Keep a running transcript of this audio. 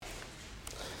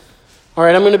All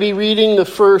right, I'm going to be reading the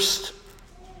first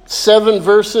 7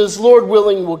 verses. Lord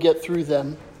willing, we'll get through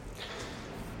them.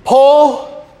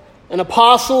 Paul, an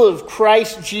apostle of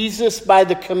Christ Jesus, by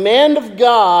the command of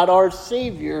God, our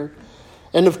Savior,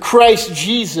 and of Christ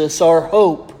Jesus, our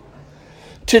hope.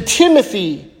 To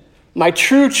Timothy, my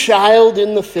true child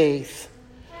in the faith,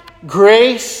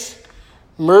 grace,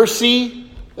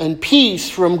 mercy, and peace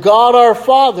from God our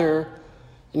Father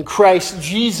and Christ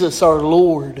Jesus our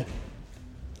Lord.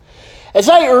 As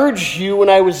I urged you when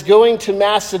I was going to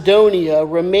Macedonia,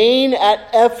 remain at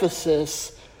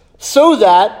Ephesus so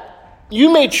that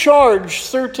you may charge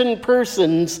certain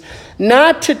persons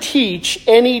not to teach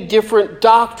any different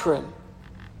doctrine,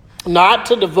 not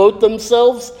to devote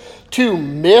themselves to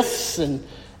myths and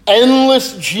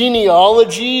endless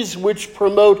genealogies which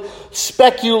promote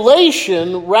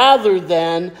speculation rather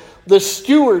than the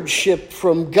stewardship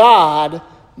from God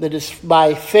that is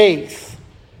by faith.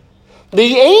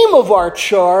 The aim of our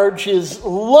charge is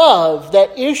love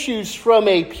that issues from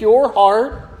a pure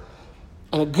heart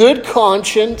and a good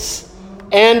conscience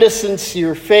and a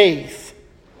sincere faith.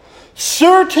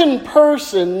 Certain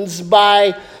persons,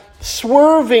 by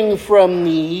swerving from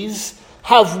these,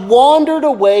 have wandered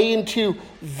away into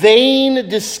vain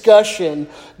discussion,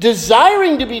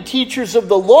 desiring to be teachers of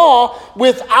the law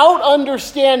without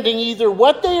understanding either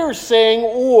what they are saying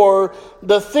or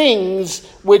the things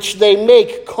which they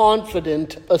make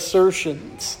confident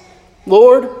assertions.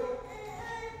 Lord,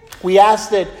 we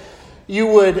ask that you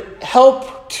would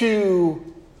help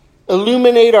to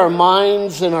illuminate our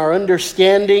minds and our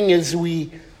understanding as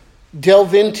we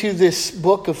delve into this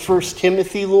book of 1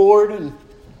 Timothy, Lord, and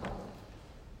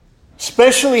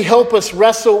especially help us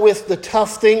wrestle with the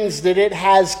tough things that it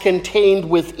has contained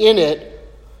within it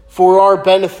for our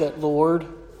benefit, Lord.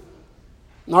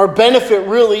 And our benefit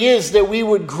really is that we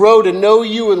would grow to know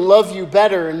you and love you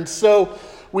better. And so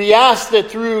we ask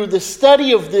that through the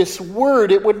study of this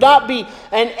word, it would not be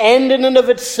an end in and of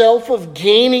itself of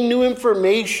gaining new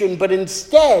information, but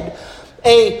instead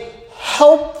a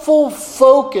helpful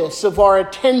focus of our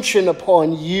attention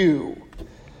upon you.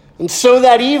 And so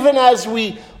that even as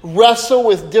we wrestle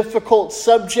with difficult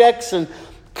subjects and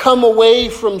come away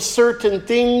from certain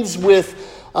things with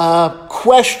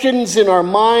questions in our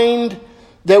mind,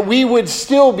 that we would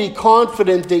still be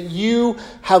confident that you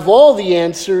have all the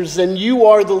answers and you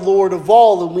are the Lord of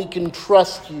all and we can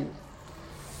trust you.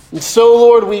 And so,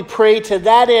 Lord, we pray to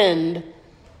that end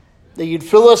that you'd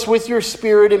fill us with your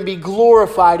Spirit and be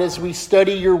glorified as we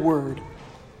study your word.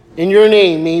 In your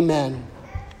name, amen.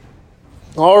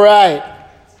 All right.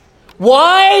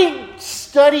 Why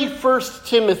study 1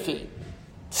 Timothy,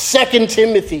 2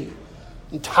 Timothy,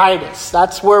 and Titus?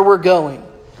 That's where we're going.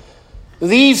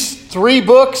 These 3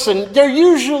 books, and they're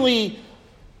usually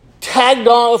tagged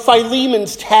on,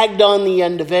 Philemon's tagged on the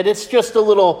end of it. It's just a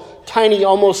little tiny,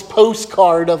 almost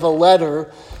postcard of a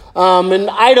letter. And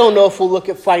I don't know if we'll look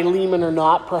at Philemon or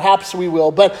not. Perhaps we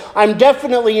will. But I'm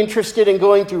definitely interested in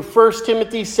going through 1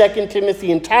 Timothy, 2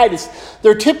 Timothy, and Titus.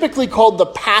 They're typically called the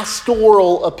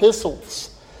pastoral epistles.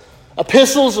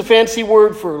 Epistle is a fancy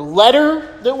word for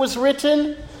letter that was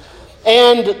written.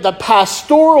 And the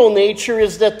pastoral nature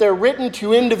is that they're written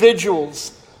to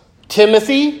individuals,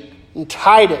 Timothy and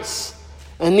Titus.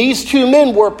 And these 2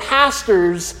 men were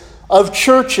pastors of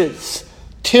churches.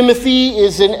 Timothy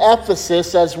is in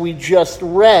Ephesus, as we just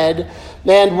read,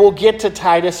 and we'll get to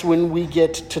Titus when we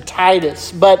get to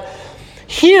Titus. But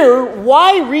here,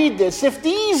 why read this? If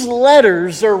these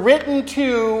letters are written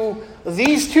to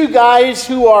these 2 guys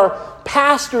who are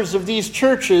pastors of these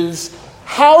churches,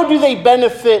 how do they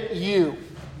benefit you?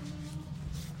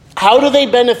 How do they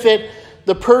benefit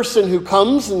the person who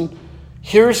comes and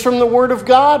hears from the Word of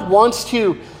God, wants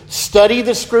to study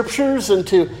the Scriptures and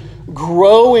to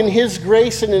grow in His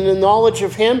grace and in the knowledge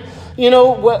of Him? You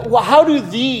know, how do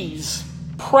these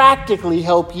practically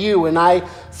help you? And I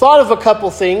thought of a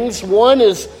couple things. One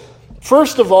is,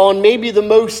 first of all, and maybe the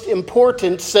most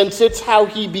important, since it's how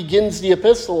he begins the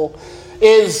epistle,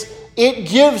 is it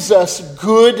gives us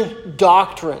good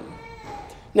doctrine.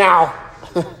 Now,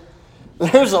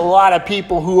 there's a lot of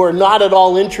people who are not at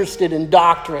all interested in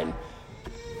doctrine.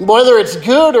 Whether it's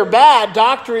good or bad,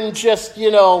 doctrine just,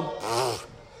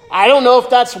 I don't know if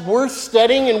that's worth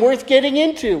studying and worth getting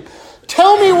into.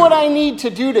 Tell me what I need to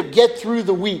do to get through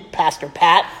the week, Pastor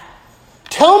Pat.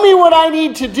 Tell me what I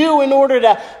need to do in order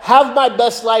to have my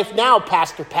best life now,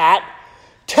 Pastor Pat.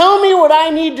 Tell me what I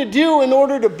need to do in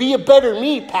order to be a better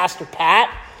me, Pastor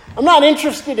Pat. I'm not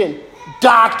interested in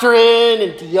doctrine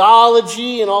and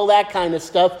theology and all that kind of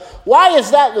stuff. Why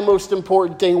is that the most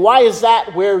important thing? Why is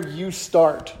that where you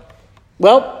start?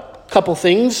 Well, a couple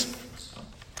things.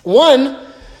 One,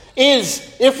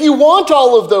 is if you want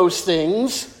all of those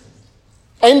things,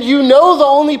 and you know the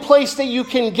only place that you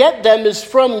can get them is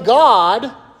from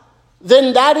God,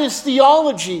 then that is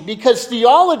theology, because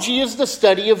theology is the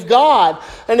study of God.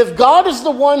 And if God is the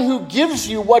one who gives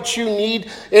you what you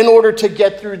need in order to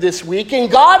get through this week, and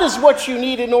God is what you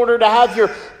need in order to have your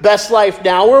best life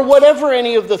now, or whatever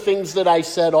any of the things that I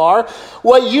said are,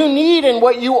 what you need and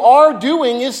what you are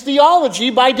doing is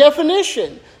theology by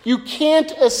definition. You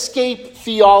can't escape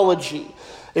theology.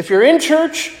 If you're in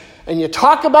church and you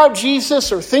talk about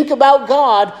Jesus or think about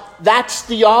God, that's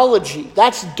theology.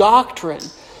 That's doctrine.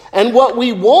 And what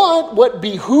we want, what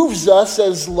behooves us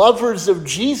as lovers of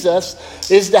Jesus,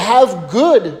 is to have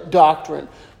good doctrine,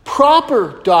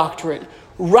 proper doctrine,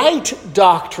 right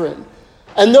doctrine.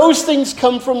 And those things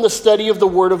come from the study of the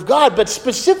Word of God. But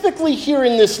specifically here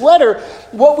in this letter,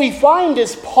 what we find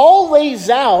is Paul lays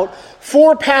out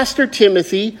for Pastor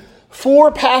Timothy,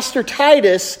 for Pastor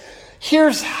Titus,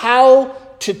 here's how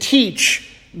to teach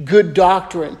good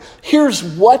doctrine. Here's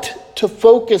what to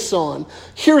focus on.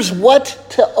 Here's what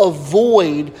to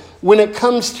avoid when it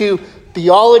comes to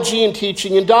theology and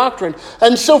teaching and doctrine.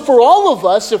 And so for all of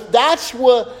us, if that's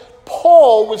what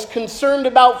Paul was concerned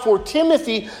about for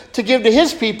Timothy to give to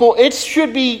his people, it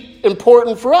should be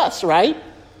important for us, right?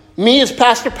 Me as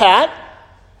Pastor Pat,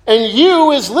 and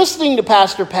you as listening to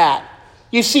Pastor Pat.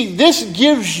 You see, this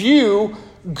gives you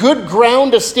good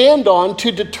ground to stand on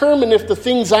to determine if the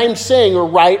things I'm saying are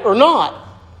right or not.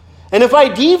 And if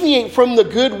I deviate from the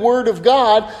good word of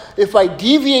God, if I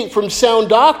deviate from sound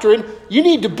doctrine, you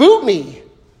need to boot me.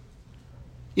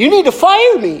 You need to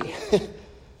fire me.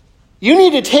 You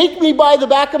need to take me by the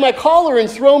back of my collar and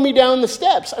throw me down the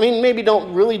steps. I mean, maybe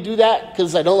don't really do that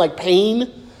because I don't like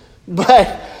pain.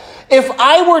 But if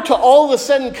I were to all of a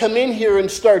sudden come in here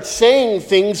and start saying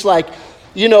things like,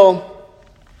 we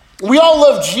all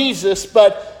love Jesus,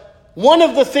 but one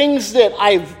of the things that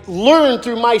I've learned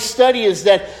through my study is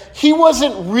that he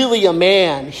wasn't really a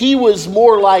man. He was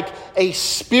more like a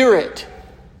spirit,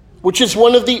 which is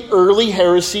one of the early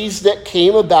heresies that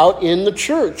came about in the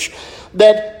church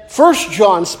that 1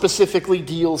 John specifically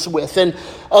deals with. And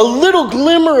a little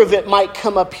glimmer of it might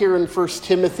come up here in 1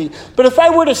 Timothy. But if I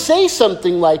were to say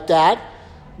something like that,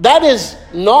 that is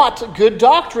not good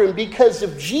doctrine, because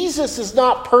if Jesus is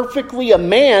not perfectly a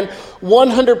man,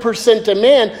 100% a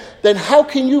man, then how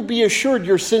can you be assured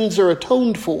your sins are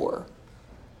atoned for?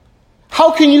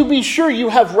 How can you be sure you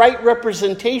have right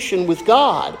representation with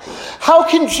God? How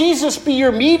can Jesus be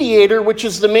your mediator, which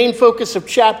is the main focus of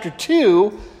chapter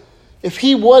 2, if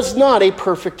he was not a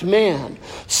perfect man?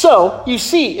 So, you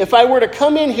see, if I were to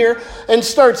come in here and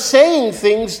start saying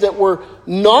things that were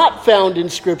not found in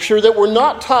Scripture, that were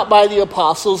not taught by the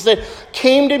apostles, that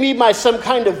came to me by some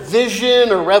kind of vision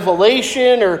or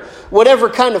revelation or whatever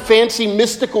kind of fancy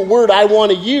mystical word I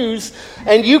want to use,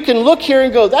 and you can look here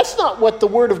and go, that's not what the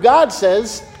Word of God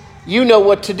says, you know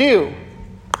what to do.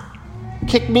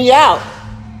 Kick me out.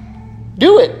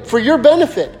 Do it for your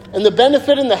benefit and the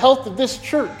benefit and the health of this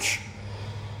church.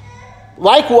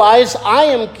 Likewise, I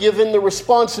am given the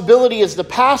responsibility as the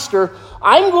pastor.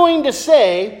 I'm going to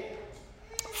say,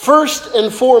 first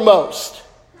and foremost,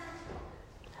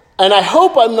 and I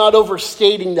hope I'm not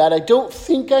overstating that. I don't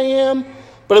think I am,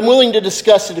 but I'm willing to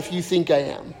discuss it if you think I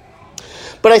am.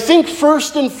 But I think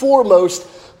first and foremost,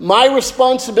 my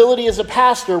responsibility as a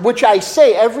pastor, which I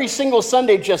say every single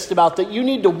Sunday just about, that you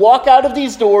need to walk out of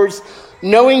these doors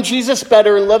knowing Jesus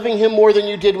better and loving him more than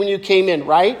you did when you came in,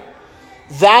 right?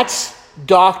 That's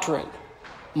doctrine.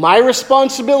 My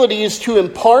responsibility is to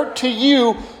impart to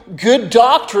you good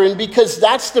doctrine, because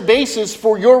that's the basis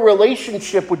for your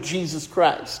relationship with Jesus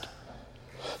Christ.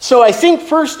 So I think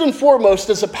first and foremost,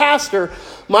 as a pastor,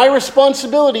 my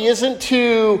responsibility isn't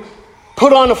to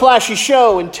put on a flashy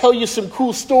show and tell you some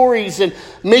cool stories and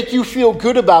make you feel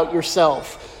good about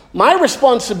yourself. My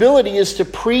responsibility is to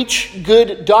preach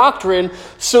good doctrine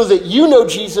so that you know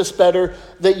Jesus better,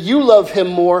 that you love him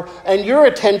more, and your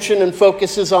attention and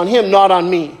focus is on him, not on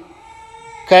me.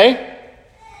 Okay?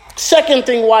 Second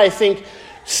thing why I think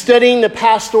studying the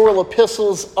pastoral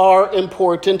epistles are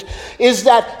important is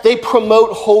that they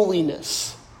promote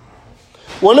holiness.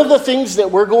 One of the things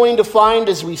that we're going to find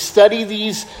as we study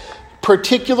these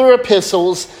particular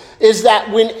epistles is that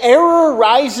when error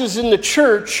arises in the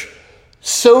church,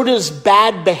 so does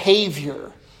bad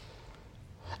behavior.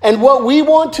 And what we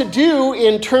want to do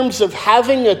in terms of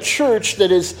having a church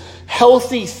that is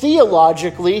healthy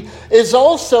theologically is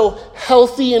also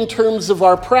healthy in terms of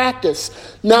our practice.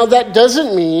 Now, that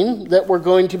doesn't mean that we're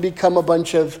going to become a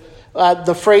bunch of,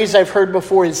 the phrase I've heard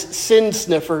before is sin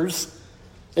sniffers.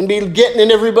 and be getting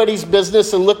in everybody's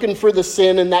business and looking for the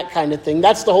sin and that kind of thing.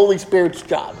 That's the Holy Spirit's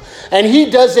job. And he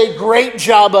does a great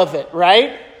job of it,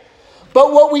 right?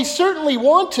 But what we certainly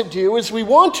want to do is we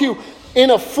want to,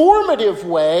 in a formative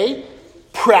way,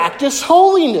 practice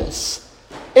holiness.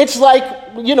 It's like,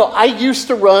 I used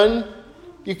to run.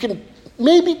 You can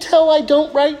maybe tell I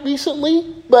don't write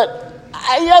recently, but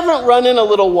I haven't run in a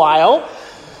little while.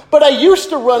 But I used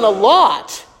to run a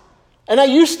lot. And I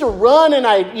used to run, and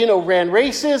I, ran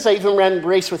races. I even ran a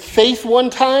race with Faith one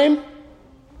time.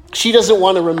 She doesn't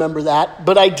want to remember that,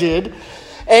 but I did.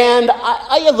 And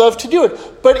I love to do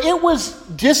it. But it was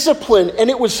discipline, and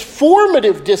it was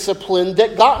formative discipline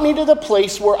that got me to the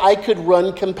place where I could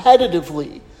run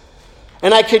competitively.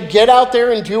 And I could get out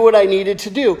there and do what I needed to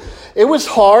do. It was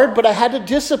hard, but I had to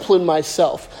discipline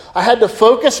myself. I had to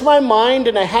focus my mind,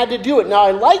 and I had to do it. Now,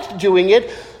 I liked doing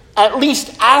it, at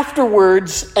least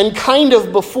afterwards and kind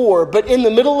of before. But in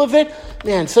the middle of it,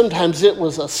 man, sometimes it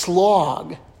was a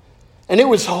slog. And it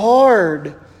was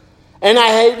hard. And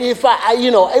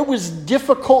it was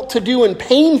difficult to do and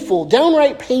painful,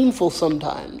 downright painful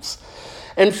sometimes.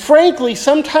 And frankly,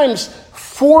 sometimes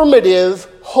formative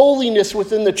holiness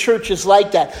within the church is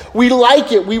like that. We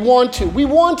like it. We want to. We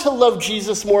want to love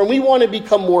Jesus more, and we want to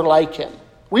become more like him.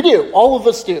 We do. All of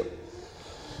us do.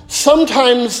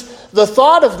 Sometimes the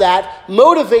thought of that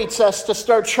motivates us to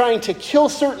start trying to kill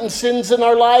certain sins in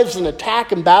our lives and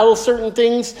attack and battle certain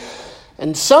things.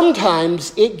 And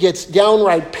sometimes it gets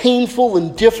downright painful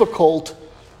and difficult,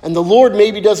 and the Lord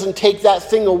maybe doesn't take that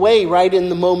thing away right in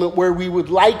the moment where we would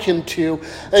like him to.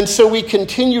 And so we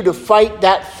continue to fight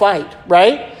that fight,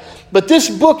 right? But this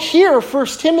book here, 1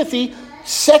 Timothy,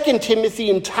 2 Timothy,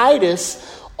 and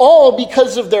Titus, all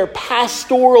because of their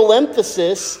pastoral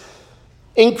emphasis,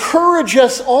 encourage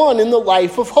us on in the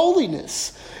life of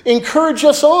holiness. Encourage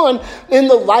us on in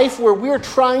the life where we're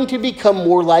trying to become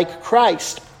more like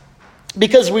Christ.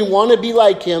 Because we want to be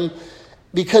like him,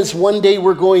 because one day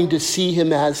we're going to see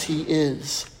him as he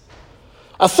is.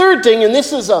 A third thing, and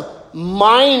this is a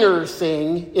minor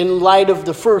thing in light of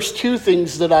the first two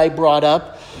things that I brought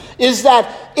up, is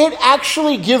that it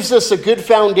actually gives us a good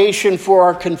foundation for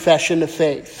our confession of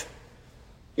faith.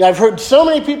 I've heard so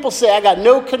many people say, I got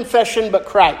no confession but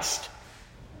Christ.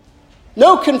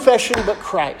 No confession but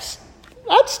Christ.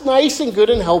 That's nice and good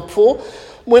and helpful.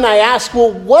 When I ask,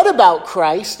 well, what about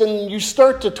Christ? And you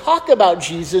start to talk about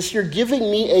Jesus, you're giving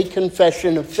me a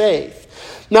confession of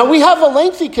faith. Now, we have a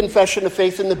lengthy confession of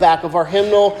faith in the back of our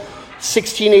hymnal,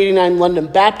 1689 London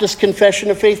Baptist Confession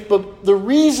of Faith. But the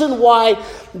reason why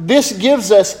this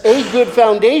gives us a good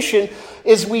foundation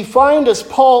is we find as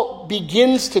Paul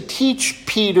begins to teach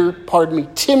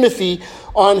Timothy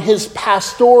on his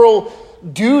pastoral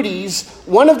duties,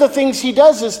 one of the things he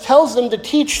does is tells them to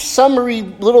teach summary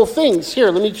little things. Here,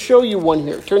 let me show you one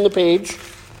here. Turn the page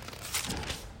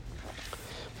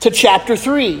to chapter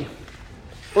 3.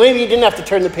 Well, maybe you didn't have to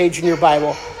turn the page in your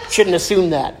Bible. Shouldn't assume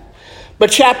that.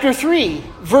 But chapter 3,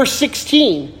 verse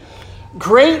 16.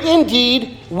 Great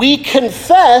indeed, we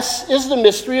confess, is the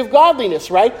mystery of godliness,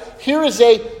 right? Here is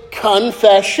a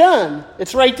confession.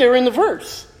 It's right there in the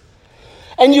verse.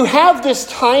 And you have this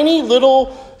tiny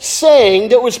little saying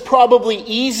that was probably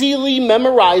easily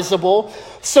memorizable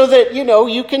so that,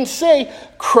 you can say,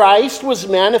 Christ was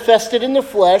manifested in the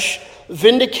flesh,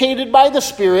 vindicated by the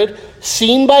Spirit,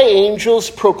 seen by angels,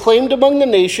 proclaimed among the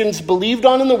nations, believed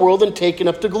on in the world, and taken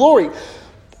up to glory.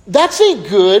 That's a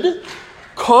good,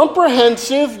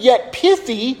 comprehensive, yet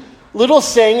pithy little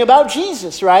saying about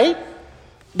Jesus, right?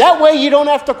 That way you don't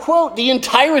have to quote the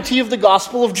entirety of the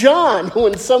Gospel of John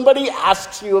when somebody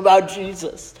asks you about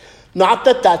Jesus. Not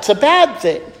that that's a bad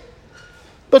thing.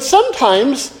 But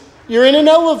sometimes you're in an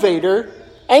elevator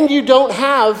and you don't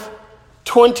have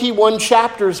 21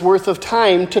 chapters worth of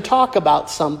time to talk about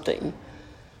something.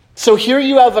 So here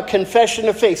you have a confession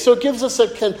of faith. So it gives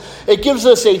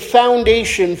us a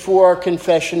foundation for our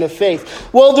confession of faith.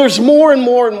 Well, there's more and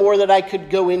more and more that I could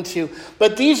go into.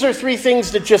 But these are three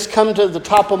things that just come to the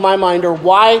top of my mind, or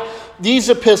why these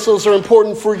epistles are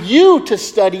important for you to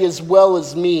study as well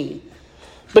as me.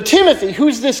 But Timothy,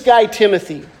 who's this guy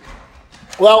Timothy?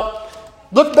 Well,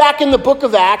 look back in the book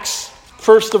of Acts,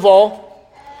 first of all.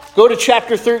 Go to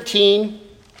chapter 13.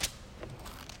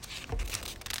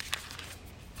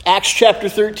 Acts chapter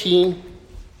 13.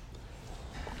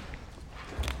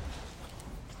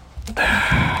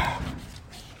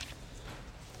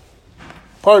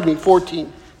 Pardon me,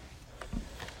 14.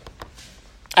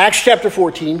 Acts chapter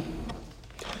 14.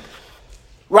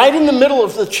 Right in the middle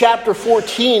of the chapter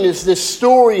 14 is this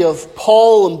story of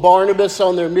Paul and Barnabas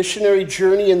on their missionary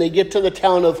journey, and they get to the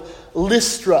town of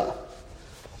Lystra.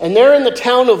 And there in the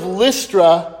town of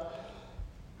Lystra,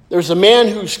 there's a man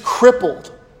who's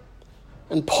crippled.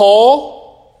 And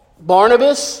Paul,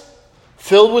 Barnabas,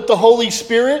 filled with the Holy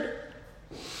Spirit,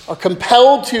 are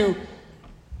compelled to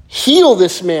heal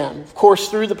this man. Of course,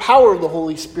 through the power of the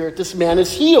Holy Spirit, this man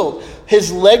is healed.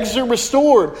 His legs are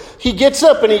restored. He gets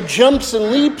up and he jumps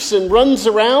and leaps and runs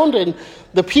around, and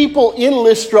the people in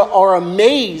Lystra are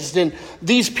amazed. And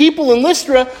these people in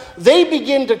Lystra, they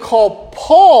begin to call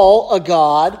Paul a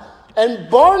god and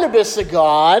Barnabas a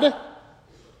god,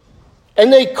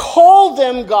 and they call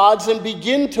them gods and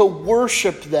begin to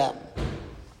worship them.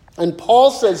 And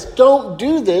Paul says, don't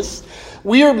do this.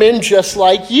 We are men just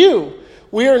like you.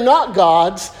 We are not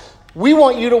gods. We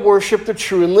want you to worship the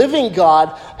true and living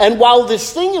God. And while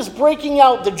this thing is breaking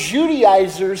out, the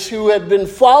Judaizers who had been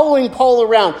following Paul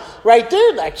around, right,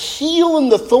 they're like heel and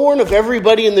the thorn of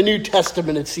everybody in the New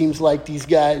Testament, it seems like, these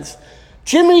guys.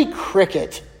 Jiminy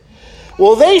Cricket.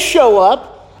 Well, they show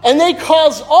up and they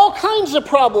cause all kinds of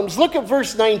problems. Look at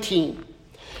verse 19.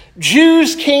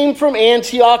 Jews came from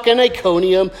Antioch and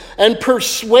Iconium and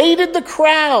persuaded the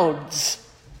crowds.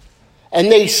 And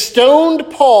they stoned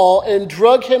Paul and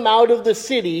drug him out of the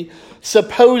city,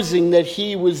 supposing that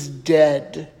he was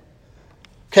dead.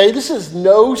 Okay, this is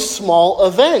no small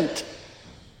event.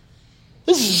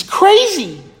 This is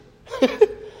crazy.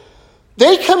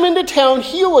 They come into town,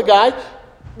 heal a guy.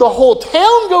 The whole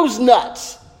town goes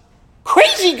nuts.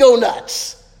 Crazy go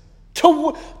nuts.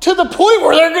 To the point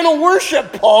where they're going to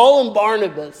worship Paul and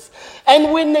Barnabas.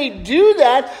 And when they do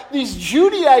that, these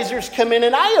Judaizers come in,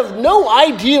 and I have no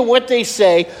idea what they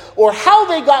say or how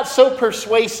they got so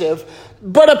persuasive,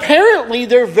 but apparently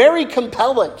they're very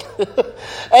compelling.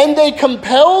 And they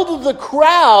compelled the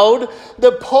crowd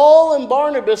that Paul and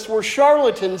Barnabas were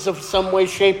charlatans of some way,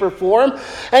 shape, or form.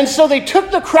 And so they took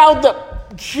the crowd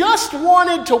that just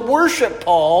wanted to worship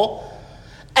Paul,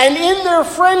 and in their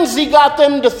frenzy got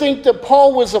them to think that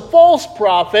Paul was a false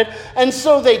prophet, and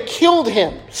so they killed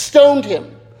him, stoned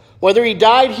him. Whether he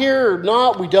died here or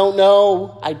not, we don't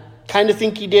know. I kind of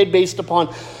think he did based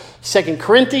upon 2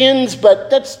 Corinthians, but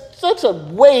that's a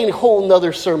way whole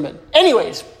nother sermon.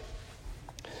 Anyways,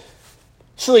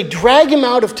 so they drag him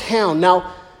out of town.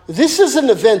 Now, this is an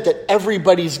event that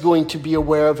everybody's going to be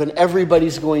aware of and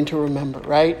everybody's going to remember,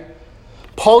 right?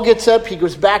 Paul gets up, he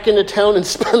goes back into town and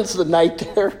spends the night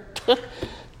there.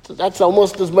 That's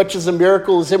almost as much as a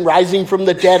miracle as him rising from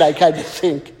the dead, I kind of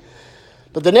think.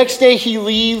 But the next day he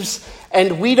leaves,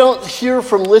 and we don't hear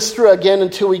from Lystra again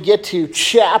until we get to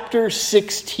chapter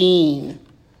 16.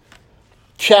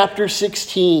 Chapter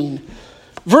 16.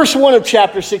 Verse 1 of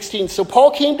chapter 16. So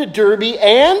Paul came to Derbe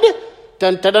and,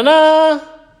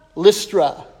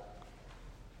 Lystra.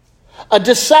 A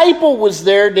disciple was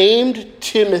there named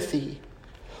Timothy,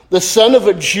 the son of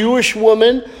a Jewish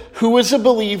woman who was a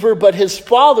believer, but his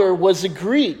father was a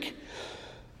Greek.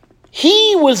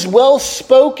 He was well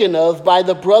spoken of by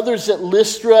the brothers at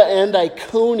Lystra and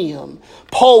Iconium.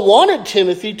 Paul wanted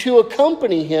Timothy to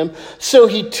accompany him, so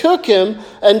he took him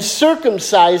and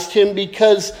circumcised him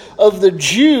because of the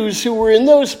Jews who were in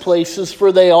those places,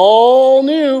 for they all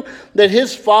knew that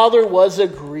his father was a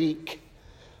Greek.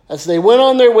 As they went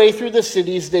on their way through the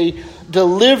cities, they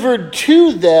delivered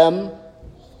to them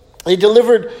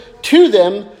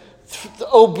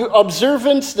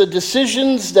observance, the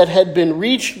decisions that had been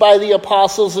reached by the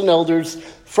apostles and elders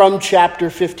from chapter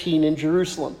 15 in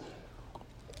Jerusalem.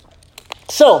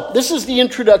 So, this is the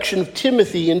introduction of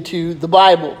Timothy into the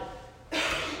Bible,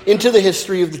 into the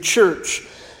history of the church.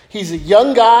 He's a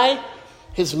young guy.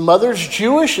 His mother's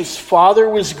Jewish. His father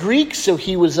was Greek, so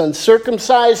he was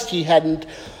uncircumcised. He hadn't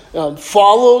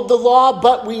followed the law,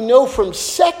 but we know from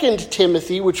 2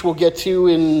 Timothy, which we'll get to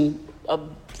in a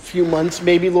few months,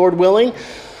 maybe, Lord willing,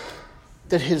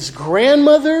 that his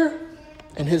grandmother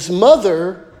and his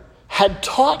mother had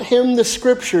taught him the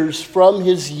scriptures from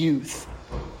his youth.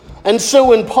 And so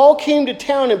when Paul came to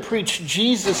town and preached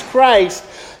Jesus Christ,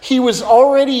 he was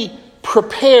already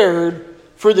prepared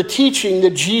for the teaching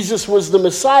that Jesus was the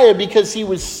Messiah because he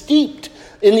was steeped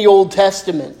in the Old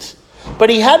Testament. But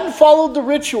he hadn't followed the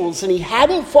rituals, and he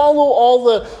hadn't followed all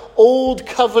the old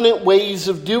covenant ways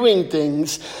of doing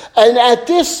things. And at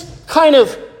this kind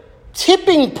of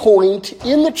tipping point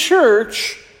in the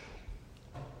church,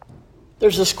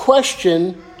 there's this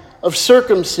question of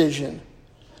circumcision.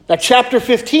 Now, chapter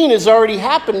 15 has already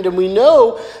happened, and we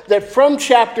know that from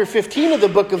chapter 15 of the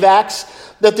book of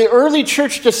Acts, that the early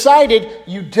church decided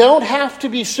you don't have to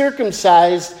be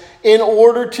circumcised in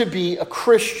order to be a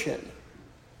Christian.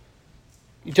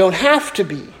 You don't have to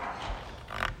be.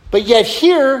 But yet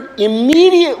here,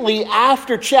 immediately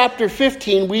after chapter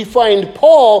 15, we find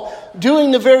Paul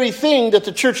doing the very thing that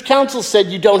the church council said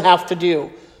you don't have to do.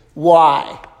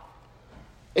 Why?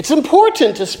 It's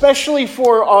important, especially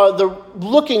for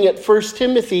looking at 1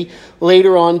 Timothy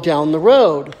later on down the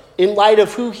road, in light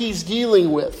of who he's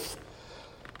dealing with.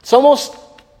 It's almost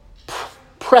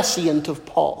prescient of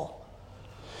Paul.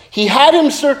 He had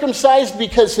him circumcised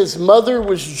because his mother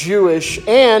was Jewish,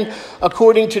 and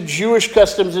according to Jewish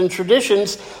customs and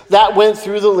traditions, that went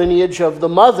through the lineage of the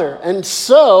mother. And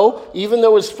so, even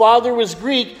though his father was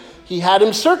Greek, he had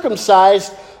him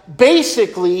circumcised,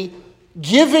 basically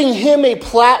giving him a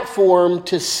platform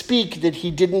to speak that he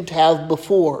didn't have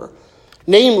before.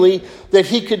 Namely, that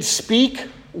he could speak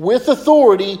with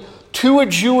authority to a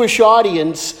Jewish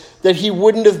audience that he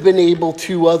wouldn't have been able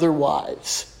to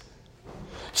otherwise.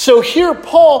 So here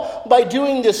Paul, by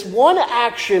doing this one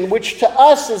action, which to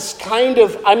us is kind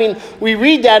of, we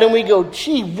read that and we go,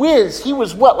 gee whiz, he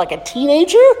was what, like a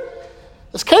teenager?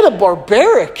 It's kind of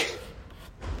barbaric.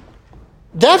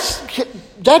 That's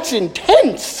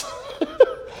intense.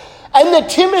 And that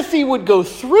Timothy would go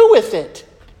through with it.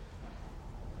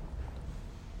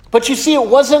 But you see, it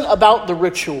wasn't about the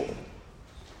ritual.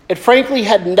 It frankly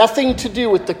had nothing to do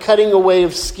with the cutting away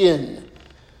of skin.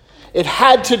 It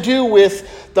had to do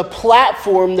with the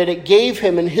platform that it gave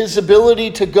him and his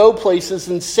ability to go places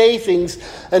and say things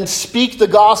and speak the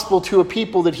gospel to a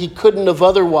people that he couldn't have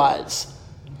otherwise.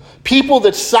 People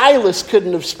that Silas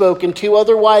couldn't have spoken to,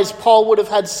 otherwise Paul would have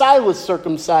had Silas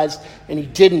circumcised, and he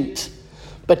didn't.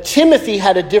 But Timothy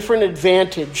had a different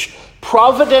advantage,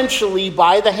 providentially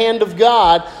by the hand of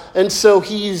God, and so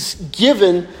he's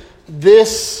given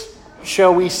this,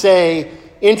 shall we say,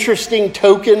 interesting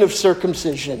token of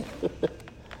circumcision.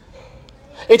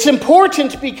 It's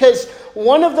important because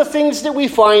one of the things that we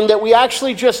find that we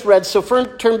actually just read, so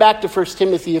turn back to 1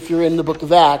 Timothy if you're in the book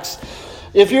of Acts.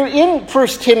 If you're in 1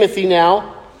 Timothy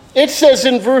now, it says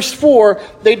in verse 4,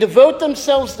 they devote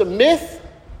themselves to myth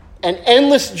and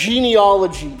endless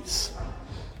genealogies.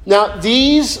 Now,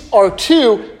 these are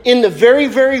two, in the very,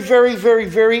 very, very, very,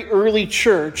 very early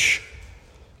church,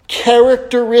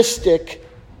 characteristic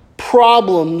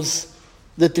problems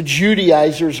that the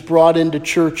Judaizers brought into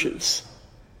churches.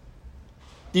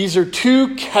 These are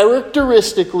two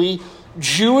characteristically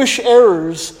Jewish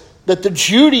errors that the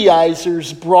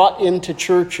Judaizers brought into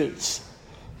churches.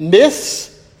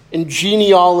 Myths and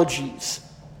genealogies.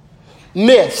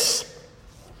 Myths.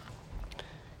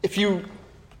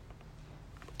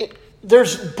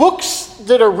 There's books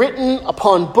that are written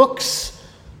upon books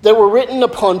that were written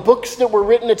upon books that were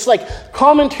written. It's like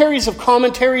commentaries of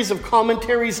commentaries of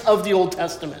commentaries of the Old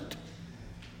Testament.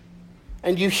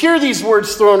 And you hear these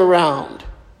words thrown around.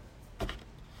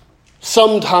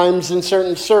 Sometimes in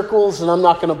certain circles, and I'm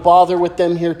not going to bother with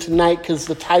them here tonight because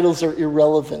the titles are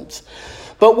irrelevant.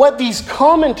 But what these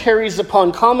commentaries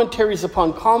upon commentaries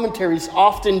upon commentaries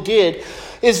often did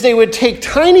is they would take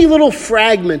tiny little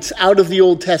fragments out of the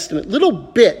Old Testament, little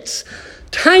bits,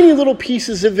 tiny little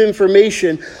pieces of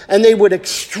information, and they would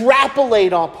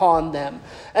extrapolate upon them.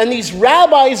 And these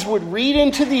rabbis would read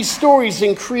into these stories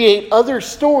and create other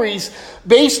stories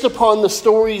based upon the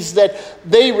stories that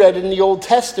they read in the Old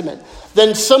Testament.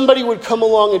 Then somebody would come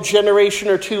along a generation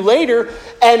or two later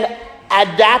and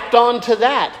adapt onto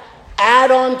that,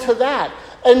 add on to that.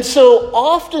 And so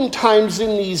oftentimes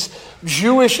in these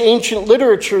Jewish ancient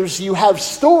literatures, you have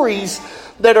stories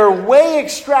that are way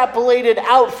extrapolated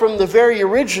out from the very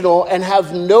original and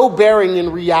have no bearing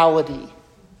in reality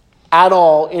at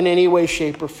all in any way,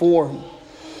 shape, or form.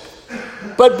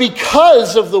 But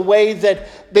because of the way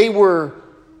that they were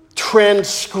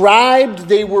transcribed,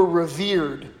 they were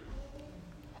revered.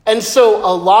 And so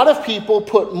a lot of people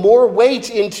put more weight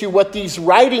into what these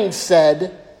writings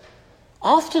said,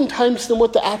 oftentimes than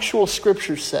what the actual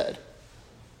scripture said.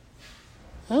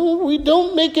 Well, we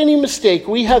don't make any mistake.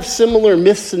 We have similar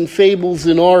myths and fables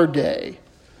in our day.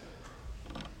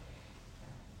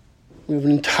 We have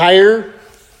an entire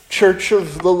Church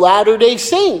of the Latter-day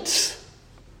Saints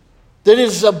that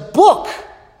is a book,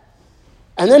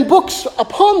 and then books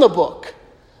upon the book,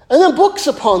 and then books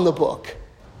upon the book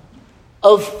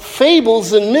of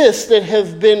fables and myths that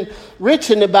have been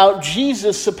written about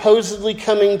Jesus supposedly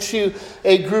coming to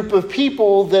a group of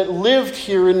people that lived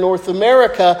here in North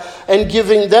America and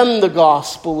giving them the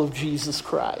gospel of Jesus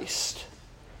Christ.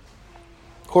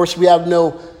 Of course, we have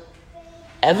no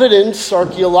evidence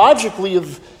archaeologically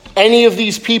of any of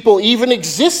these people even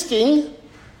existing,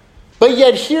 but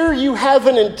yet here you have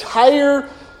an entire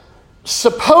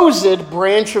supposed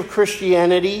branch of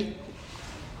Christianity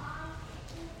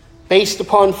based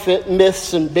upon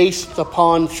myths and based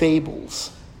upon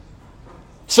fables.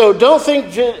 So don't think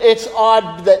it's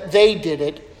odd that they did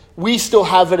it. We still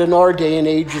have it in our day and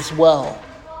age as well.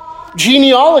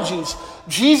 Genealogies.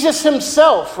 Jesus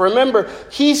himself, remember,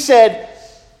 he said,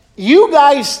 you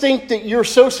guys think that you're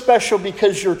so special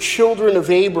because you're children of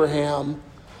Abraham,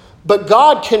 but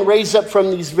God can raise up from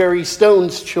these very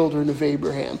stones children of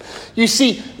Abraham. You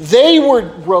see, they were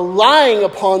relying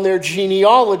upon their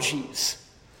genealogies.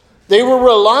 They were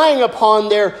relying upon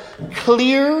their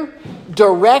clear,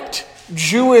 direct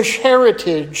Jewish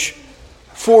heritage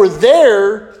for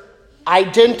their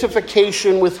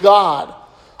identification with God.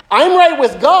 I'm right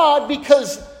with God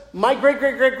because my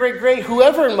great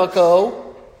whoever in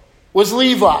Mako was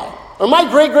Levi. Or my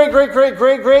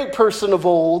great person of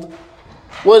old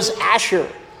was Asher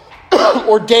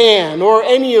or Dan or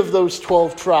any of those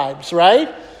 12 tribes,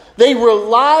 right? They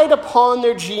relied upon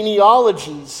their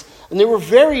genealogies, and they were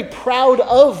very proud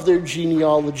of their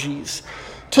genealogies,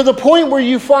 to the point where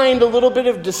you find a little bit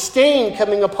of disdain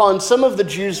coming upon some of the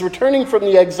Jews returning from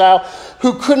the exile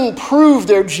who couldn't prove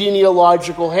their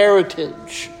genealogical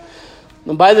heritage.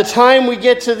 And by the time we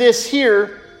get to this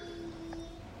here,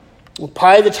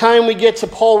 by the time we get to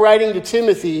Paul writing to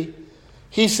Timothy,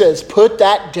 he says, put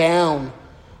that down.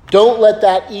 Don't let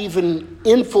that even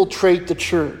infiltrate the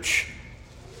church.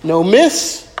 No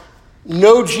myths,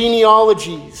 no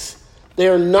genealogies. They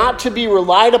are not to be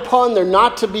relied upon. They're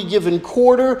not to be given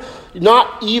quarter,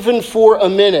 not even for a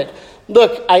minute.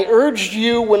 Look, I urged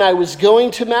you when I was going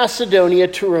to Macedonia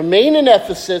to remain in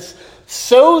Ephesus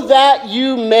so that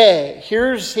you may.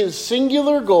 Here's his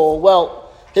singular goal.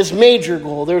 Well, his major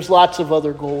goal. There's lots of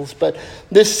other goals, but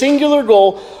this singular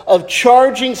goal of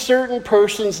charging certain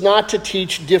persons not to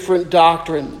teach different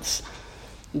doctrines.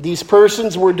 These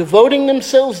persons were devoting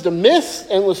themselves to myths,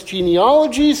 endless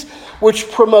genealogies,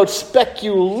 which promote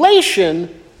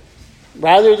speculation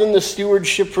rather than the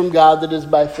stewardship from God that is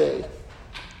by faith.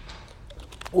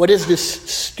 What is this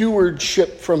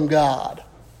stewardship from God?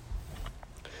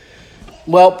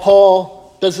 Well,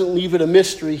 Paul doesn't leave it a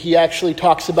mystery. He actually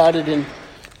talks about it in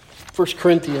 1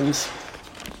 Corinthians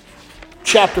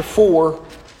chapter 4.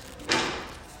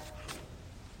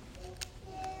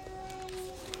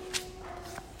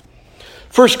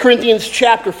 First Corinthians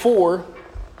chapter 4.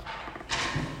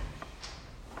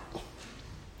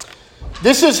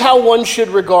 This is how one should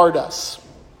regard us.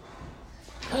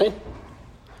 Okay?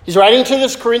 He's writing to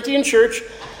this Corinthian church,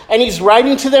 and he's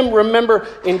writing to them. Remember,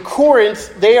 in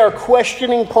Corinth, they are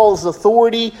questioning Paul's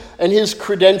authority and his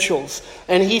credentials.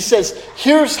 And he says,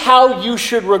 here's how you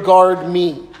should regard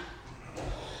me.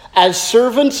 As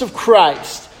servants of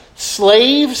Christ,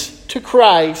 slaves to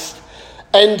Christ,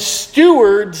 and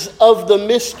stewards of the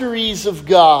mysteries of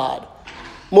God.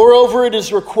 Moreover, it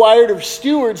is required of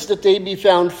stewards that they be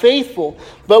found faithful.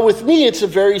 But with me, it's a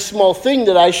very small thing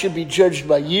that I should be judged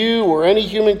by you or any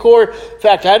human court. In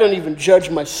fact, I don't even judge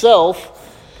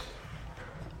myself.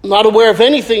 I'm not aware of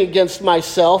anything against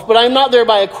myself, but I'm not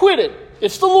thereby acquitted.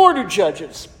 It's the Lord who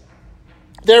judges.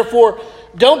 Therefore,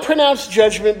 don't pronounce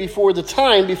judgment before the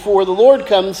time, before the Lord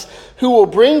comes, who will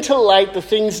bring to light the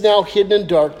things now hidden in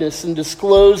darkness and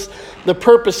disclose the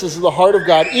purposes of the heart of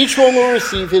God. Each one will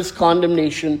receive his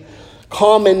commendation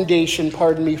from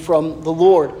the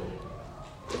Lord.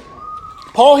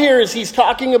 Paul here, as he's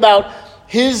talking about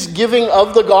his giving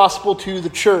of the gospel to the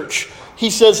church, he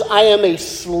says, I am a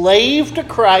slave to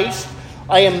Christ.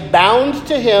 I am bound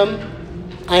to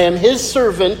him. I am his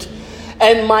servant.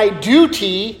 And my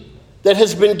duty that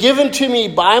has been given to me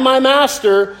by my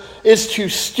master is to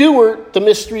steward the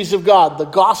mysteries of God, the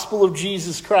gospel of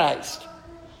Jesus Christ.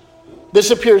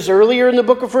 This appears earlier in the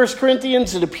book of 1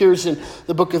 Corinthians. It appears in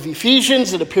the book of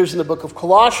Ephesians. It appears in the book of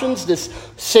Colossians. This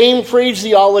same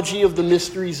phraseology of the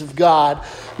mysteries of God.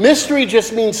 Mystery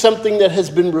just means something that has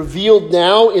been revealed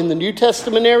now in the New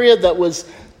Testament area that was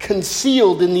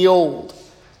concealed in the Old.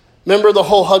 Remember the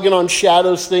whole hugging on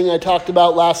shadows thing I talked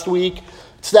about last week?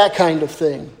 It's that kind of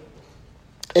thing.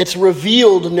 It's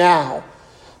revealed now.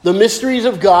 The mysteries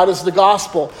of God is the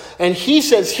gospel. And he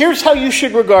says, here's how you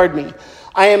should regard me.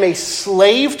 I am a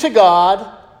slave to God,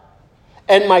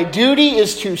 and my duty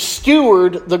is to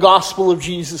steward the gospel of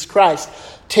Jesus Christ.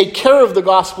 Take care of the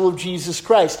gospel of Jesus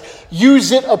Christ.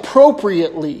 Use it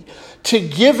appropriately. To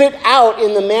give it out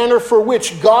in the manner for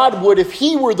which God would if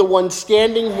he were the one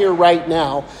standing here right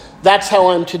now. That's how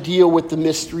I'm to deal with the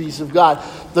mysteries of God,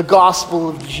 the gospel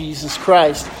of Jesus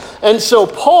Christ. And so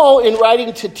Paul, in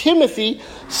writing to Timothy,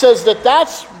 says that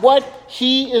that's what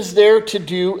he is there to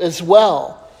do as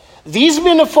well. These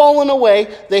men have fallen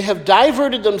away. They have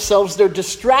diverted themselves. They're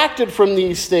distracted from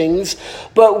these things.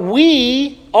 But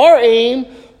our aim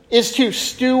is to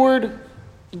steward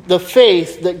the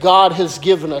faith that God has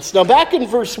given us. Now, back in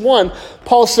verse 1,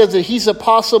 Paul says that he's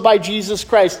apostle by Jesus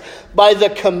Christ, by the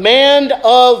command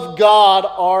of God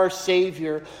our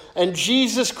Savior, and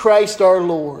Jesus Christ our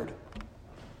Lord.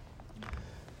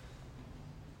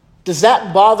 Does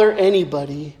that bother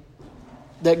anybody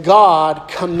that God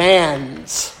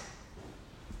commands?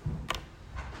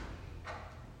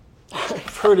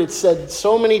 I've heard it said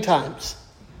so many times.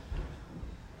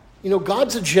 You know,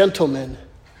 God's a gentleman.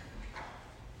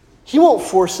 He won't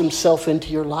force himself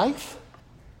into your life.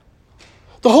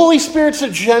 The Holy Spirit's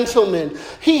a gentleman.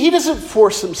 He doesn't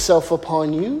force himself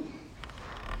upon you.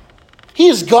 He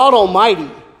is God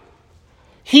Almighty.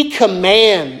 He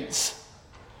commands.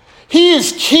 He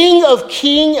is King of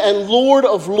kings and Lord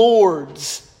of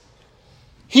lords.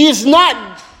 He is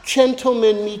not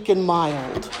gentleman, meek and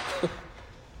mild.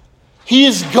 He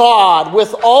is God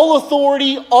with all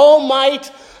authority, all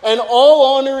might, and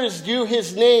all honor is due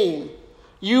his name.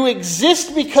 You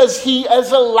exist because he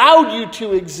has allowed you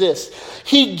to exist.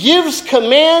 He gives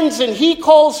commands and he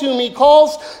calls whom he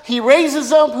calls. He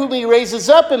raises up whom he raises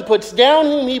up and puts down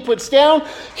whom he puts down.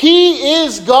 He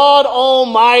is God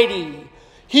Almighty.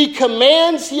 He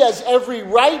commands, he has every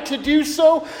right to do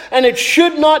so, and it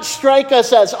should not strike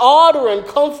us as odd or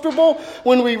uncomfortable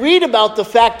when we read about the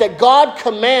fact that God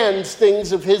commands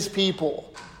things of his people.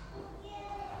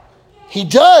 He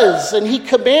does, and he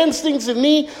commands things of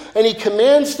me, and he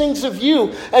commands things of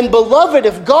you. And beloved,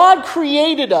 if God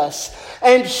created us,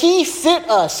 and he fit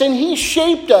us, and he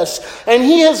shaped us, and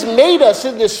he has made us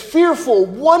in this fearful,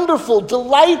 wonderful,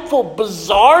 delightful,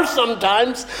 bizarre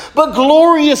sometimes, but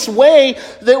glorious way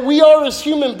that we are as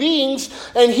human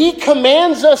beings, and he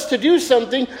commands us to do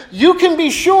something, you can be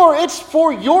sure it's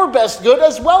for your best good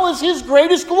as well as his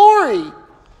greatest glory.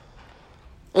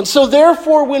 And so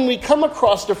therefore, when we come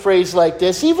across a phrase like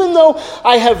this, even though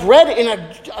I have read in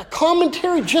a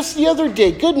commentary just the other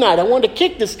day, good night, I wanted to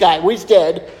kick this guy, well, he's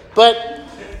dead, but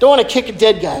don't want to kick a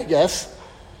dead guy, I guess.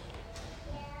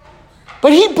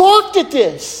 But he balked at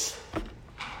this.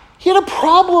 He had a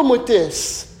problem with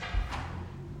this.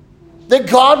 That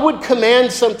God would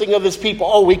command something of his people.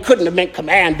 Oh, we couldn't have meant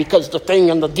command because the thing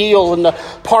and the deal and the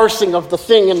parsing of the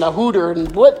thing and the hooter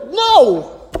and what?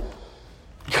 No!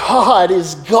 God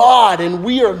is God and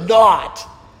we are not.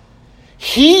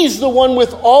 He's the one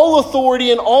with all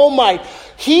authority and all might.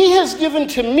 He has given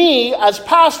to me as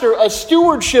pastor a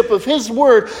stewardship of his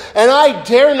word, and I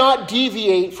dare not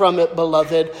deviate from it,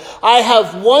 beloved. I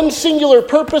have one singular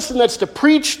purpose, and that's to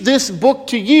preach this book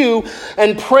to you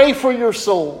and pray for your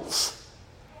souls.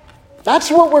 That's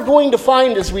what we're going to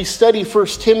find as we study 1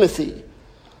 Timothy.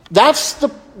 That's the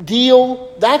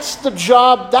deal, that's the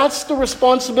job, that's the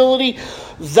responsibility,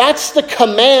 that's the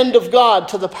command of God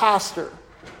to the pastor.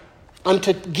 I'm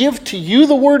to give to you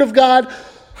the word of God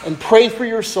and pray for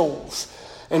your souls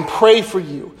and pray for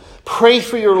you. Pray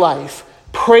for your life.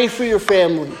 Pray for your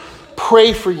family.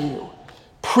 Pray for you.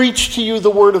 Preach to you the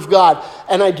word of God.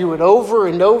 And I do it over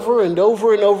and over and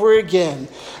over and over again.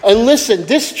 And listen,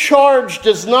 this charge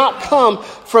does not come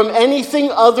from anything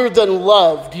other than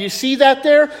love. Do you see that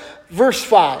there? Verse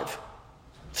 5.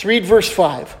 Let's read verse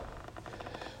 5.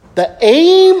 The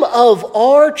aim of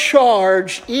our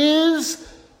charge is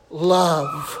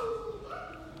love.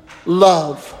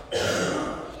 Love.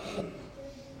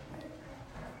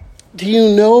 Do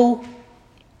you know?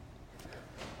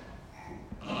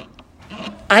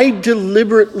 I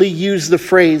deliberately use the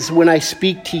phrase when I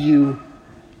speak to you,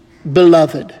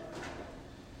 beloved.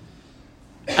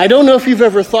 I don't know if you've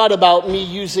ever thought about me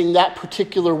using that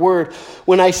particular word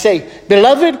when I say,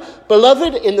 beloved,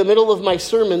 beloved, in the middle of my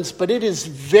sermons, but it is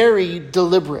very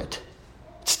deliberate.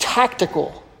 It's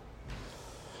tactical.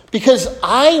 Because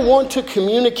I want to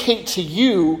communicate to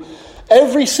you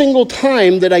every single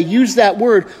time that I use that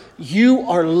word, you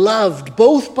are loved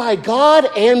both by God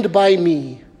and by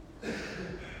me.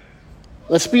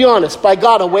 Let's be honest, by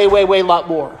God a way lot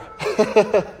more.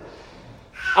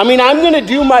 I mean, I'm going to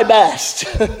do my best,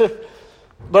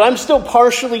 but I'm still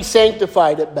partially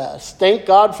sanctified at best. Thank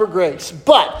God for grace.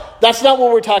 But that's not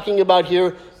what we're talking about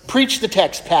here. Preach the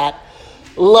text, Pat.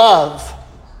 Love.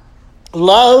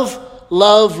 Love.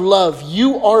 Love, love.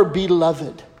 You are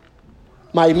beloved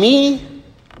by me,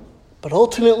 but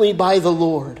ultimately by the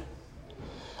Lord.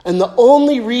 And the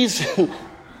only reason,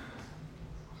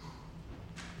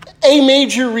 a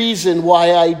major reason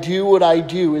why I do what I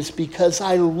do is because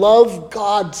I love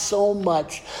God so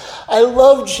much. I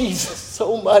love Jesus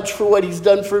so much for what he's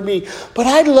done for me. But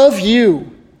I love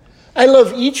you. I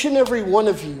love each and every one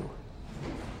of you.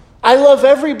 I love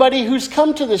everybody who's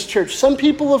come to this church. Some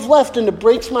people have left, and it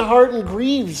breaks my heart and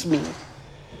grieves me.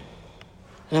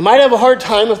 And I might have a hard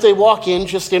time if they walk in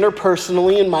just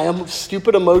interpersonally and my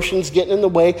stupid emotions getting in the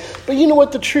way. But you know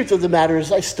what? The truth of the matter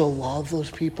is I still love those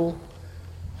people.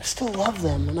 I still love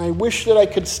them. And I wish that I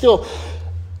could still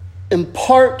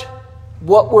impart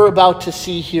what we're about to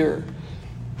see here.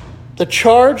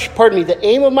 The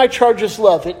aim of my charge is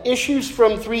love. It issues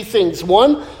from three things.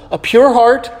 One, a pure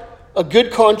heart, a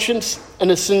good conscience, and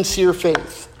a sincere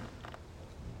faith.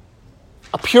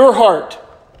 A pure heart.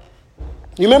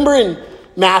 You remember in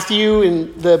Matthew,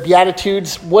 in the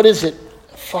Beatitudes, what is it?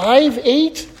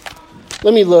 5:8?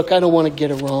 Let me look. I don't want to get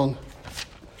it wrong.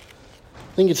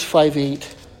 I think it's 5:8.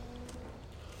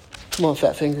 Come on,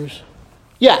 fat fingers.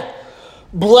 Yeah.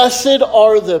 Blessed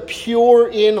are the pure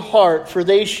in heart, for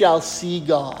they shall see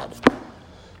God.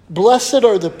 Blessed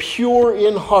are the pure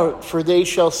in heart, for they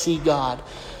shall see God.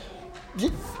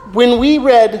 When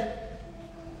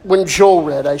Joel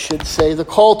read, the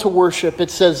call to worship,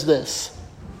 it says this.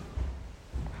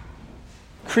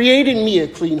 Create in me a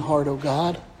clean heart, O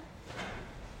God.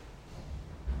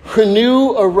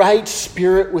 Renew a right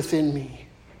spirit within me.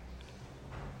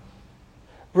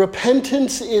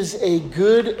 Repentance is a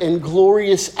good and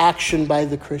glorious action by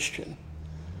the Christian.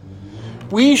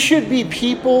 We should be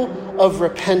people of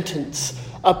repentance.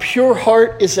 A pure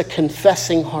heart is a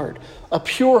confessing heart. A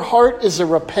pure heart is a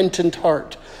repentant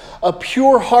heart. A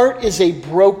pure heart is a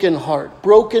broken heart,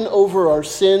 broken over our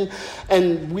sin,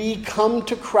 and we come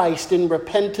to Christ in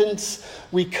repentance.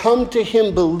 We come to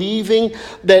him believing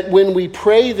that when we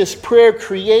pray this prayer,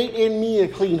 create in me a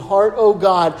clean heart, O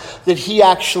God, that he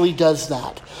actually does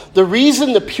that. The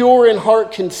reason the pure in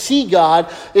heart can see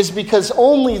God is because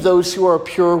only those who are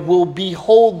pure will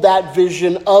behold that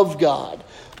vision of God,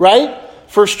 right?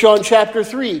 1 John chapter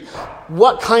 3.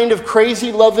 What kind of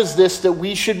crazy love is this that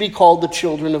we should be called the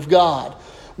children of God?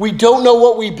 We don't know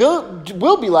what we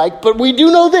will be like, but we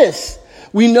do know this.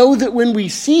 We know that when we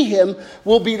see him,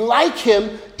 we'll be like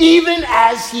him even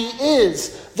as he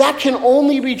is. That can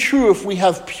only be true if we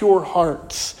have pure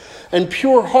hearts. And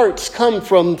pure hearts come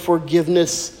from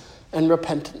forgiveness and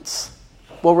repentance.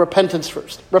 Well, repentance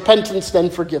first. Repentance, then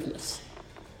forgiveness.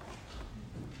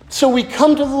 So we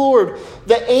come to the Lord.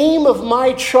 The aim of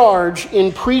my charge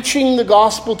in preaching the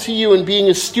gospel to you and being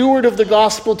a steward of the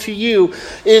gospel to you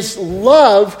is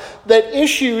love that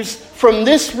issues from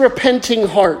this repenting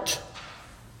heart.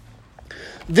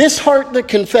 This heart that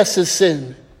confesses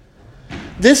sin.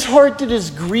 This heart that is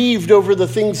grieved over the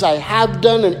things I have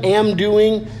done and am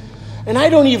doing. And I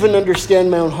don't even understand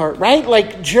my own heart, right?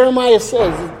 Like Jeremiah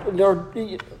says,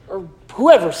 or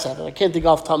whoever said it, I can't think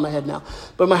off the top of my head now.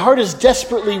 But my heart is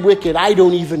desperately wicked. I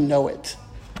don't even know it.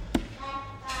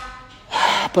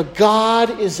 But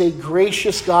God is a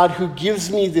gracious God who gives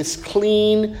me this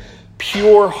clean,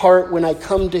 pure heart when I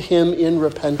come to him in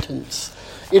repentance.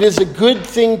 It is a good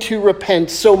thing to repent.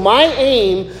 So my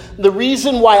aim, the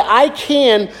reason why I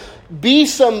can be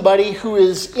somebody who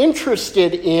is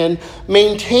interested in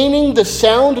maintaining the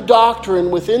sound doctrine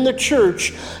within the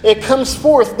church, it comes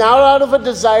forth not out of a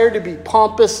desire to be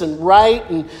pompous and right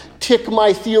and tick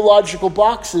my theological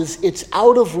boxes. It's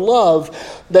out of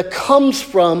love that comes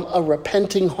from a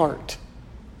repenting heart.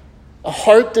 A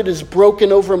heart that is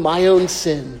broken over my own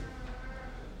sin.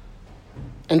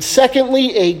 And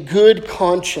secondly, a good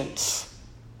conscience.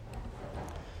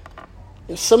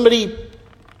 If somebody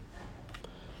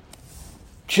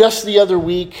just the other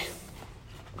week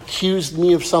accused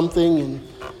me of something, and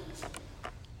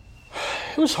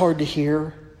it was hard to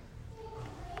hear.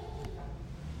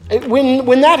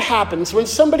 When that happens, when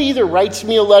somebody either writes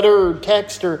me a letter or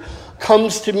text or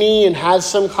comes to me and has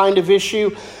some kind of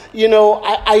issue,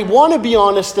 I want to be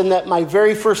honest in that my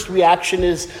very first reaction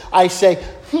is I say,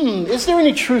 is there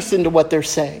any truth into what they're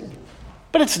saying?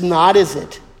 But it's not, is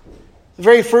it? The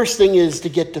very first thing is to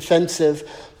get defensive.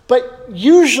 But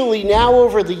usually now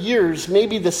over the years,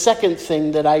 maybe the second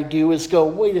thing that I do is go,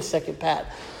 wait a second, Pat,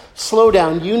 slow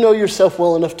down. You know yourself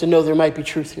well enough to know there might be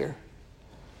truth here.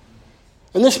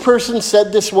 And this person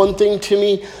said this one thing to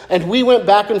me, and we went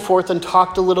back and forth and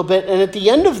talked a little bit. And at the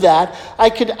end of that, I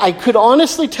could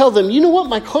honestly tell them, you know what?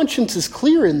 My conscience is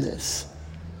clear in this.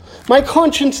 My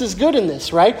conscience is good in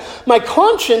this, right? My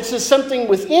conscience is something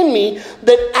within me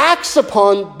that acts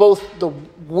upon both the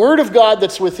Word of God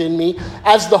that's within me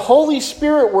as the Holy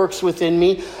Spirit works within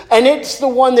me, and it's the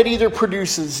one that either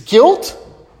produces guilt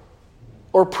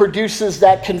or produces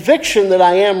that conviction that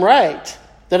I am right,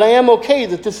 that I am okay,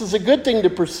 that this is a good thing to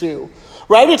pursue,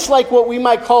 right? It's like what we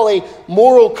might call a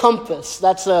moral compass.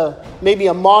 That's maybe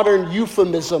a modern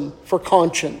euphemism for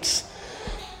conscience.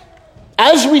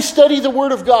 As we study the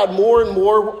Word of God more and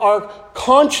more, our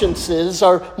consciences,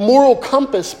 our moral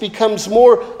compass becomes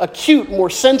more acute,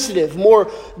 more sensitive, more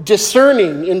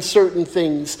discerning in certain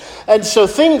things. And so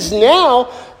things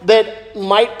now that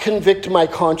might convict my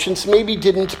conscience maybe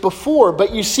didn't before.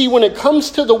 But you see, when it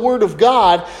comes to the Word of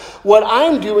God, what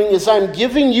I'm doing is I'm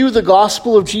giving you the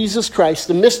gospel of Jesus Christ,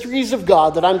 the mysteries of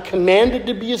God that I'm commanded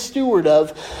to be a steward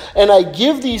of, and I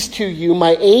give these to you.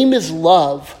 My aim is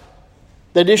love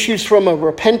that issues from a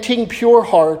repenting, pure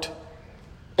heart,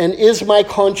 and is my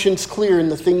conscience clear in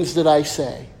the things that I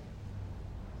say?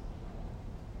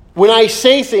 When I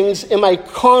say things, am I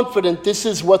confident this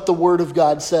is what the Word of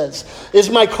God says? Is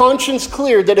my conscience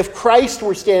clear that if Christ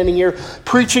were standing here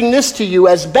preaching this to you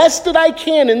as best that I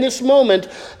can in this moment,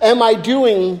 am I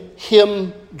doing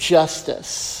him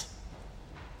justice?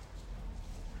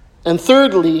 And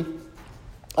thirdly,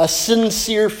 a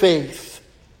sincere faith.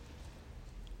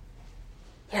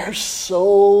 There are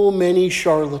so many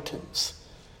charlatans,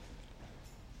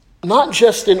 not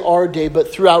just in our day, but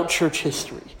throughout church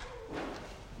history.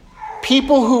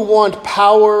 People who want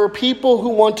power, people who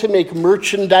want to make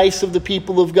merchandise of the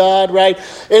people of God, right?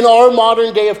 In our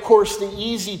modern day, of course, the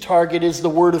easy target is the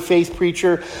Word of Faith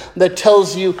preacher that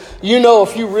tells you,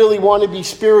 if you really want to be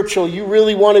spiritual, you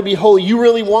really want to be holy, you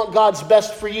really want God's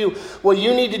best for you, what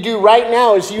you need to do right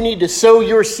now is you need to sow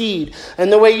your seed.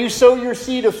 And the way you sow your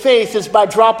seed of faith is by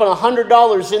dropping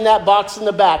 $100 in that box in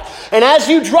the back. And as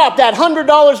you drop that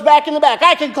 $100 back in the back,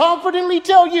 I can confidently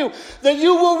tell you that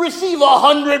you will receive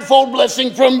 100-fold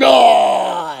blessing from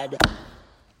God.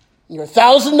 Your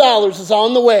 $1,000 is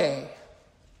on the way.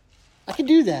 I can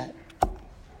do that.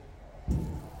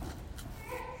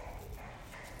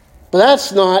 But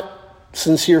that's not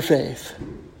sincere faith.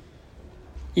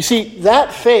 You see,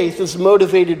 that faith is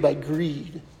motivated by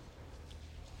greed.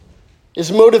 It's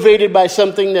motivated by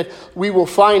something that we will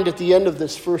find at the end of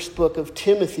this first book of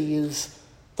Timothy is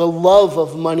the love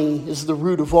of money is the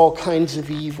root of all kinds of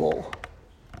evil.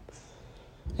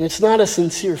 And it's not a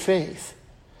sincere faith.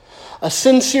 A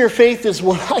sincere faith is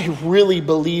when I really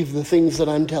believe the things that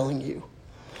I'm telling you.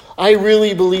 I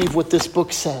really believe what this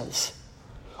book says.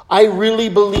 I really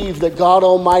believe that God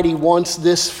Almighty wants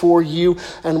this for you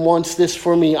and wants this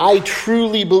for me. I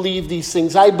truly believe these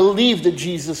things. I believe that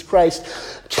Jesus Christ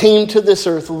came to this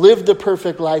earth, lived the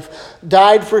perfect life,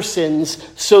 died for sins,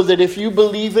 so that if you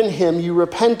believe in him, you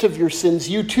repent of your sins,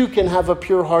 you too can have a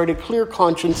pure heart, a clear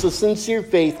conscience, a sincere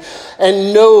faith,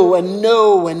 and know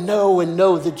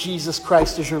that Jesus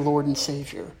Christ is your Lord and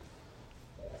Savior.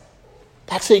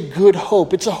 That's a good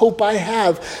hope. It's a hope I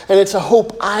have, and it's a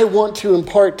hope I want to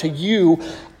impart to you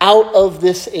out of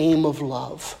this aim of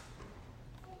love.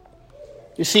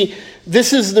 You see,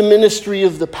 this is the ministry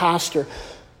of the pastor.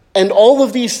 And all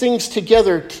of these things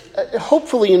together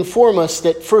hopefully inform us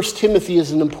that 1 Timothy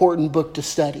is an important book to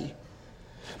study.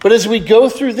 But as we go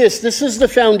through this is the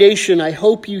foundation, I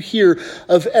hope you hear,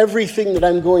 of everything that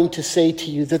I'm going to say to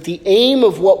you. That the aim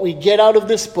of what we get out of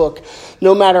this book,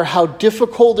 no matter how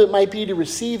difficult it might be to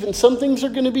receive, and some things are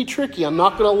going to be tricky, I'm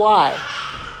not going to lie.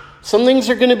 Some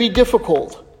things are going to be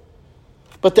difficult.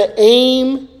 But the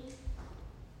aim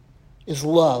is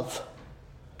love.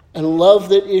 And love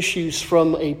that issues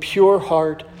from a pure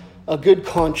heart, a good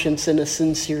conscience, and a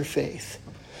sincere faith.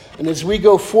 And as we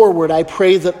go forward, I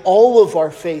pray that all of our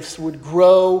faiths would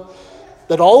grow,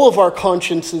 that all of our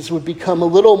consciences would become a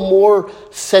little more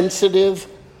sensitive,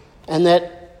 and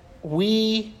that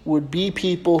we would be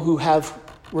people who have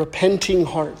repenting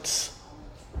hearts,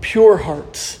 pure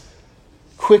hearts,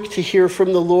 quick to hear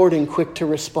from the Lord and quick to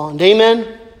respond.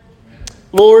 Amen?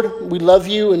 Lord, we love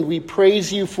you and we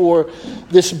praise you for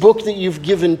this book that you've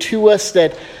given to us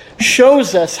that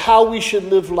shows us how we should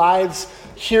live lives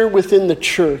here within the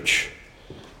church.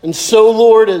 And so,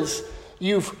 Lord, as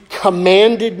you've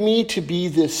commanded me to be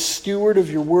this steward of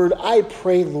your word, I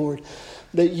pray, Lord,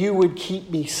 that you would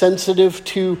keep me sensitive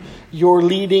to your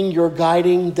leading, your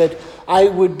guiding, that I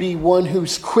would be one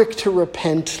who's quick to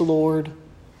repent, Lord,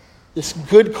 this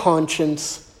good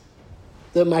conscience,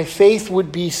 that my faith would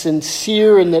be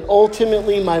sincere, and that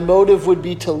ultimately my motive would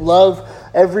be to love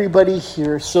everybody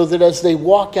here so that as they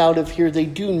walk out of here, they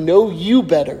do know you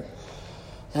better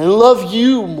and love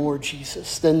you more,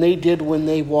 Jesus, than they did when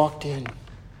they walked in.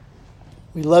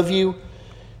 We love you.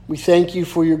 We thank you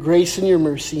for your grace and your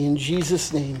mercy. In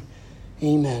Jesus' name,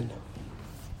 amen.